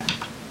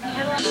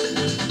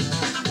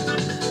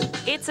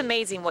It's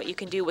amazing what you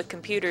can do with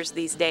computers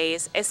these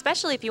days,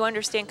 especially if you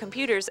understand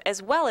computers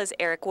as well as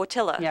Eric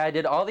Wotilla. Yeah, I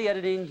did all the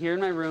editing here in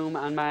my room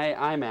on my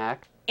iMac.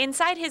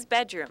 Inside his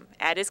bedroom,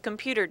 at his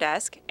computer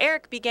desk,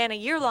 Eric began a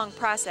year-long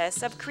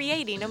process of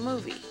creating a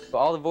movie.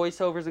 All the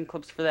voiceovers and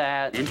clips for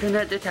that.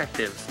 Internet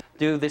Detectives.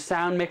 Do the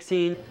sound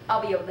mixing.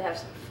 I'll be able to have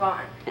some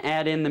fun.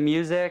 Add in the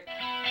music.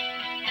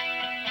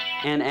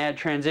 And add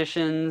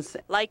transitions.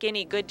 Like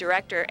any good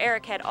director,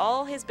 Eric had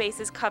all his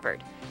bases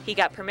covered. He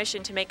got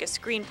permission to make a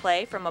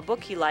screenplay from a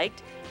book he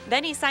liked.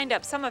 Then he signed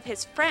up some of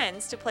his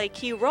friends to play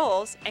key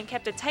roles and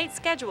kept a tight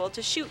schedule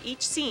to shoot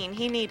each scene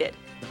he needed.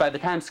 By the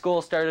time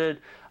school started,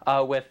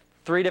 with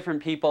 3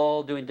 different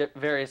people doing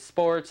various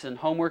sports and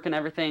homework and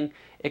everything,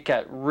 it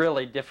got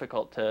really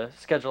difficult to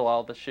schedule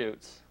all the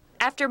shoots.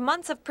 After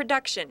months of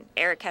production,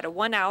 Eric had a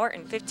 1-hour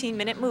and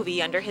 15-minute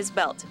movie under his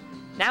belt.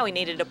 Now he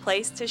needed a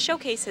place to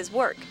showcase his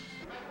work.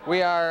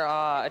 We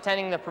are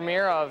attending the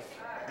premiere of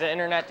The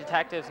Internet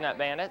Detectives Net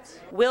Bandits.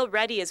 Will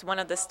Reddy is one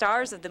of the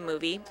stars of the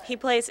movie. He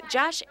plays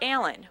Josh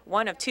Allen,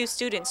 one of 2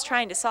 students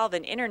trying to solve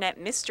an internet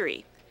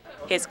mystery.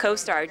 His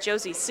co-star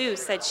Josie Sue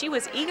said she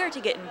was eager to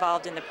get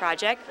involved in the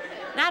project,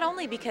 not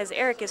only because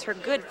Eric is her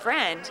good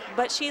friend,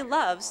 but she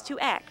loves to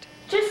act.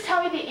 Just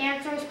tell me the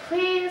answers,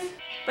 please.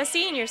 But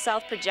seeing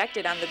yourself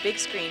projected on the big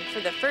screen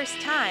for the first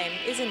time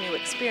is a new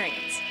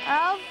experience.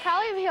 I'll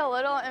probably be a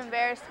little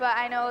embarrassed, but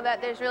I know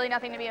that there's really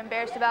nothing to be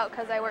embarrassed about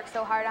because I worked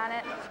so hard on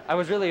it. I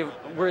was really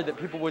worried that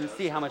people wouldn't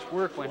see how much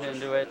work went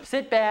into it.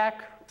 Sit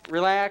back,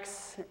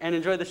 relax, and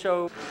enjoy the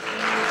show.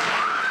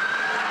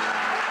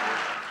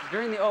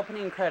 During the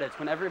opening credits,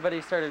 when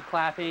everybody started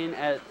clapping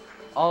at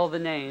all the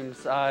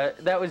names,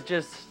 that was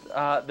just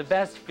the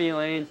best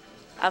feeling.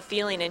 A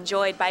feeling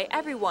enjoyed by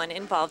everyone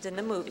involved in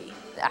the movie.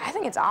 I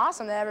think it's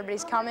awesome that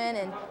everybody's coming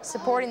and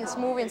supporting this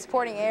movie and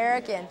supporting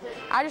Eric, and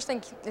I just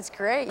think it's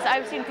great.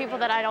 I've seen people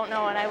that I don't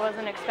know, and I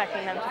wasn't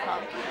expecting them to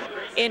come.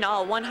 In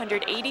all,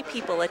 180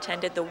 people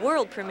attended the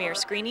world premiere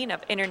screening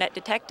of Internet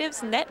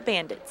Detectives Net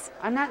Bandits.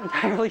 I'm not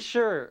entirely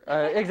sure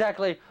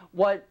exactly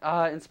what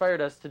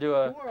inspired us to do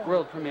a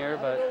world premiere,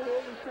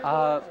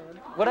 but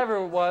whatever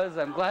it was,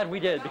 I'm glad we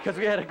did because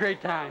we had a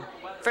great time.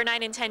 For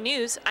 9 and 10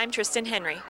 News, I'm Tristan Henry.